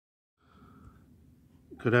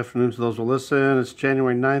Good afternoon to those who listen. It's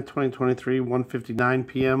January 9th, 2023, 1:59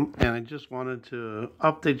 p.m. And I just wanted to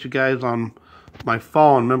update you guys on my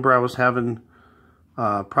phone. Remember, I was having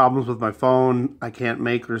problems with my phone. I can't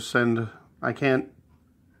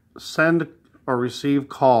send or receive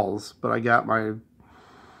calls, but I got my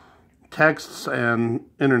texts and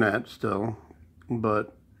internet still.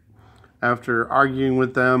 But after arguing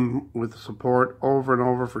with them with support over and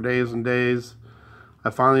over for days and days, I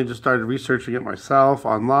finally just started researching it myself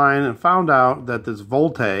online and found out that this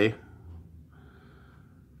Volte,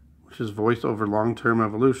 which is Voice over Long-Term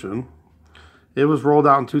Evolution, it was rolled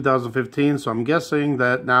out in 2015, so I'm guessing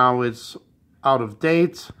that now it's out of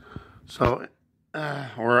date. So,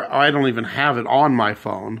 or I don't even have it on my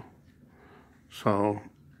phone. So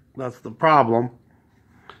that's the problem.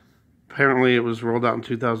 Apparently it was rolled out in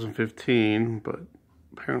 2015, but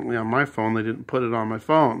apparently on my phone they didn't put it on my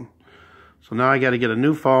phone. So now I got to get a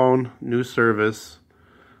new phone, new service.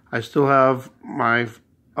 I still have my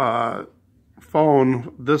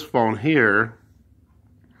phone, this phone here,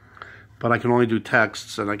 but I can only do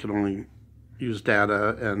texts and I can only use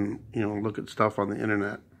data and, you know, look at stuff on the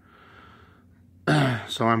internet.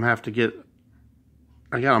 So I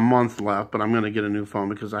got a month left, but I'm going to get a new phone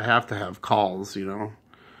because I have to have calls, you know.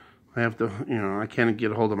 I have to, you know, I can't get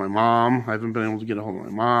a hold of my mom. I haven't been able to get a hold of my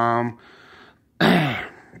mom.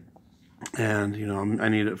 And, you know, I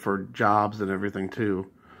need it for jobs and everything, too.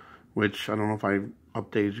 Which, I don't know if I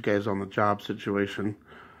updated you guys on the job situation.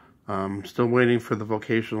 Still waiting for the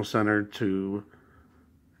vocational center to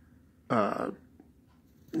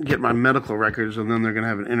get my medical records. And then they're going to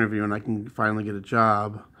have an interview and I can finally get a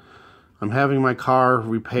job. I'm having my car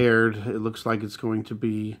repaired. It looks like it's going to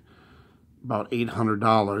be about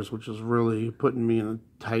 $800, which is really putting me in a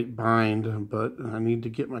tight bind. But I need to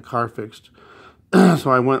get my car fixed.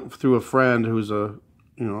 So I went through a friend who's a,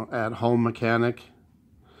 you know, at-home mechanic,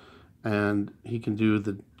 and he can do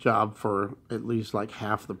the job for at least like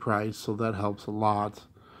half the price, so that helps a lot.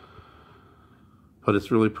 But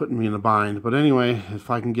it's really putting me in a bind. But anyway, if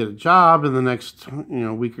I can get a job in the next, you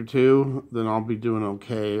know, week or two, then I'll be doing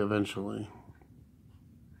okay eventually.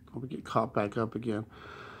 I'll get caught back up again.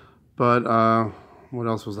 But what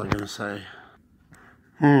else was I going to say?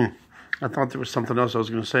 I thought there was something else I was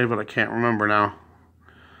going to say, but I can't remember now.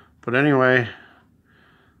 But anyway,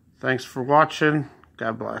 thanks for watching.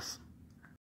 God bless.